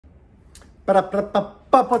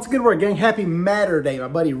What's good word, gang? Happy Matter Day. My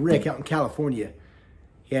buddy Rick out in California.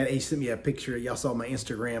 He sent me a picture. Y'all saw my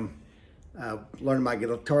Instagram. Learning my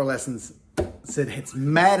guitar lessons. Said it's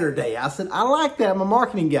Matter Day. I said, I like that. I'm a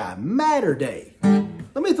marketing guy. Matter Day.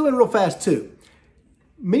 Let me throw in real fast too.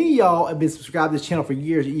 Many of y'all have been subscribed to this channel for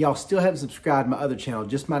years. Y'all still haven't subscribed to my other channel.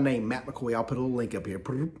 Just my name, Matt McCoy. I'll put a little link up here.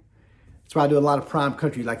 That's why I do a lot of prime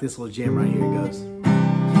country like this little jam right here. It goes.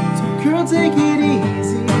 So girl, take it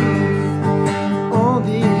easy on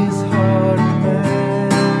this hard man.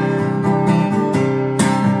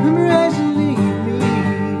 Remember as you leave me,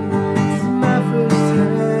 it's my first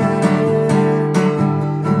time.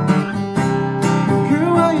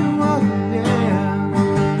 Girl, while you're walking down,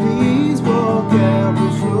 please walk out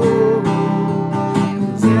this road,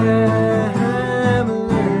 'cause I'm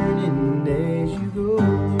learning as you go.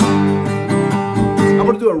 I'm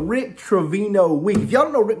gonna do a Rick Trevino week. If y'all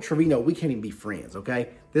don't know Rick Trevino, we can't even be friends, okay?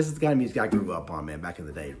 This is the kind of music I grew up on, man, back in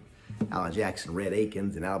the day. Alan Jackson, Red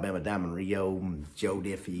Akins, and Alabama Diamond Rio, and Joe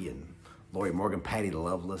Diffie, and Lori Morgan, Patty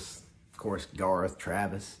Loveless, of course, Garth,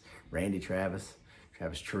 Travis, Randy Travis,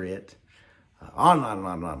 Travis Tritt, on and on and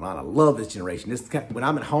on and on and on. I love this generation. This is the kind, when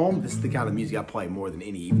I'm at home, this is the kind of music I play more than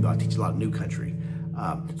any, even though I teach a lot of new country.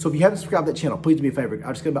 So if you haven't subscribed to that channel, please do me a favor.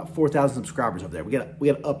 I've just got about 4,000 subscribers over there. We got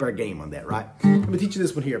to up our game on that, right? Let me teach you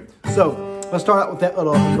this one here. So let's start out with that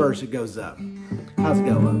little verse. It goes up. How's it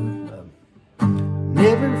go?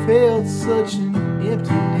 Never felt such an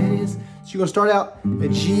emptiness. So you're gonna start out a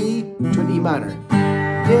G to an E minor.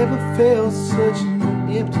 Never felt such an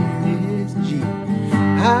emptiness. G.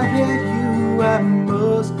 I've had you, I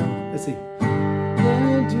must. Let's see.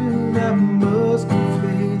 And I must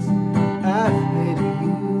confess, I've had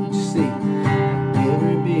you. Just see.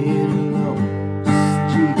 Never been alone. Just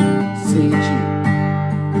G, C, G.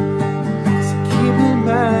 So keep in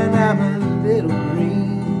mind I'm a little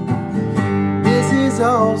green. This is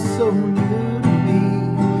all so new to me.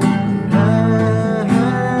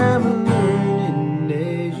 I'm learning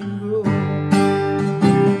as you go.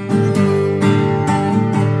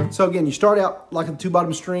 So again, you start out like the two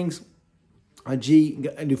bottom strings, a G,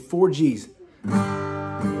 and do 4 Gs.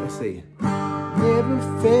 Let's see. Never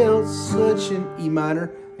felt such an E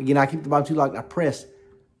minor. Again, I keep the bottom two like I press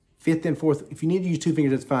 5th and 4th. If you need to use 2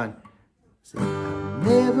 fingers, that's fine. So, I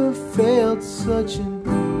never felt such an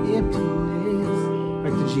emptiness.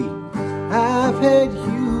 Like the G. I've had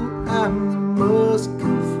you, I must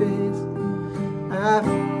confess. I've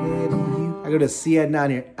had you. I go to C add 9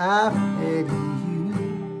 here. I've had you.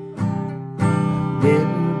 Never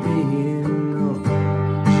been on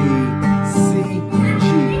G, C, G.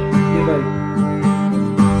 Everybody.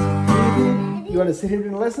 You want to sit here and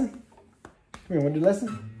do the lesson? Come here, want to do the lesson?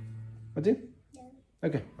 Want to?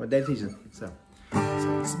 Okay, well, Dad teaches it. So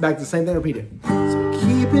it's back to the same thing, repeat it. So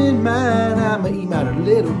keep in mind I'm an E minor,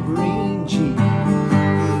 little green G.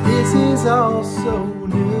 This is all so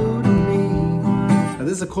new to me. Now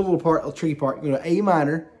this is a cool little part, a tricky part. You know, A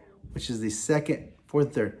minor, which is the 2nd,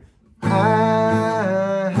 4th, 3rd.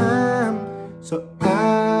 So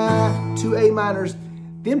 2 A minors.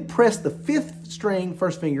 Then press the 5th string,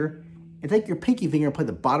 1st finger, and take your pinky finger and play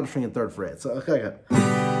the bottom string and 3rd fret. So okay.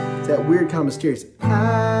 It's that weird kind of mysterious.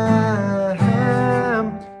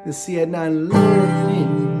 The C add 9,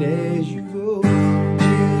 learning as you go. G,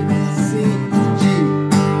 C, G.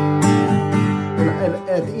 And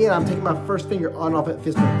at the end, I'm taking my 1st finger on off at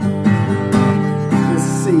 5th string. This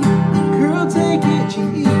is C. Girl, take it G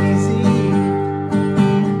easy.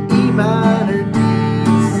 E minor, D,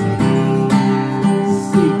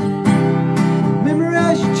 C.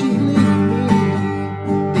 Memorize your G, leave me.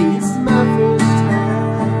 This is my first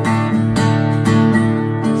time.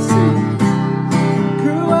 C.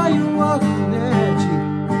 Girl, while you're walking at G,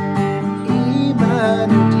 E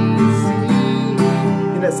minor, D, C.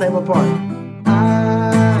 In that same little part.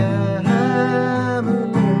 I'm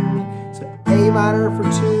learning. So A minor for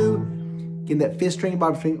 2. Again, that 5th string,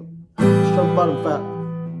 bottom string, strum bottom 5.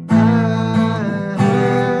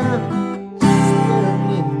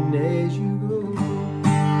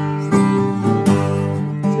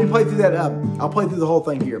 Play through that I'll play through the whole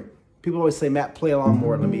thing here. People always say, Matt, play along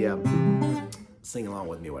more. Let me sing along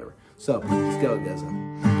with me or whatever. So let's go. It goes.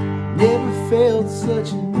 Never felt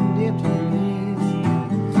such an emptiness.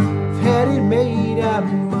 I've had it made, I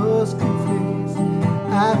must confess.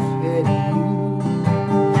 I've had you.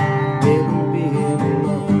 Never been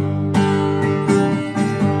alone.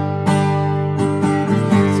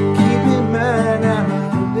 So keep in mind I'm a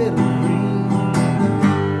little green.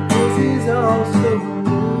 This is all so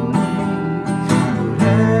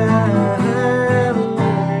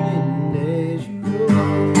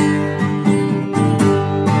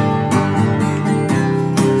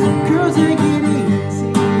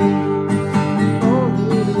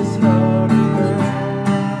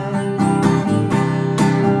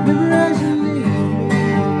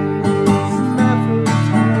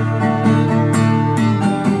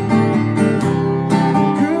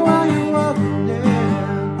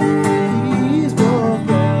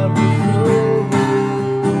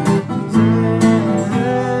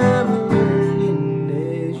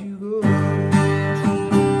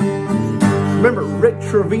Rick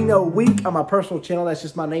Trevino Week on my personal channel. That's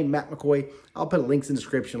just my name, Matt McCoy. I'll put links in the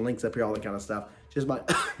description, links up here, all that kind of stuff. Just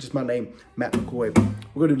my name, Matt McCoy.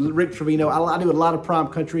 We're going to do Rick Trevino. I do a lot of prime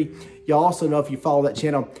country. Y'all also know, if you follow that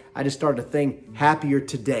channel, I just started a thing, Happier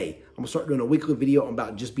Today. I'm going to start doing a weekly video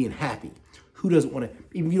about just being happy. Who doesn't want to,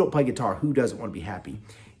 even if you don't play guitar, who doesn't want to be happy?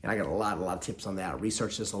 And I got a lot of tips on that. I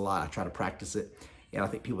research this a lot. I try to practice it. And I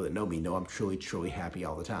think people that know me know I'm truly, truly happy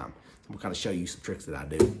all the time. So I'm gonna kind of show you some tricks that I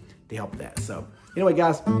do to help that. So anyway,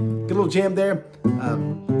 guys, good little jam there.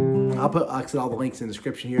 I'll put, like I said, all the links in the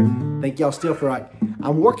description here. Thank y'all still for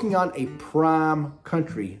I'm working on a prime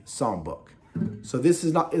country songbook. So this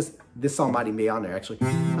is not, this song might even be on there actually.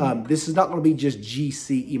 This is not gonna be just G,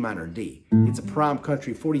 C, E minor, D. It's a prime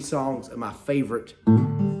country, 40 songs of my favorite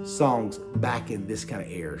songs back in this kind of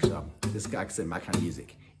era. So this guy, like I said, my kind of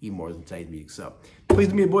music, even more than today's music. So please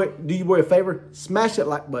do your boy a favor, smash that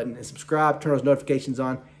like button and subscribe, turn those notifications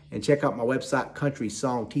on, and check out my website,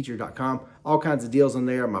 Countrysongteacher.com. All kinds of deals on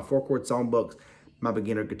there, my 4-chord songbooks, my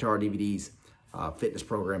beginner guitar DVDs, fitness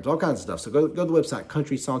programs, all kinds of stuff. So go to the website,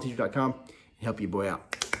 Countrysongteacher.com, and help your boy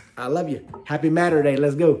out. I love you. Happy Matter Day.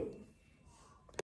 Let's go.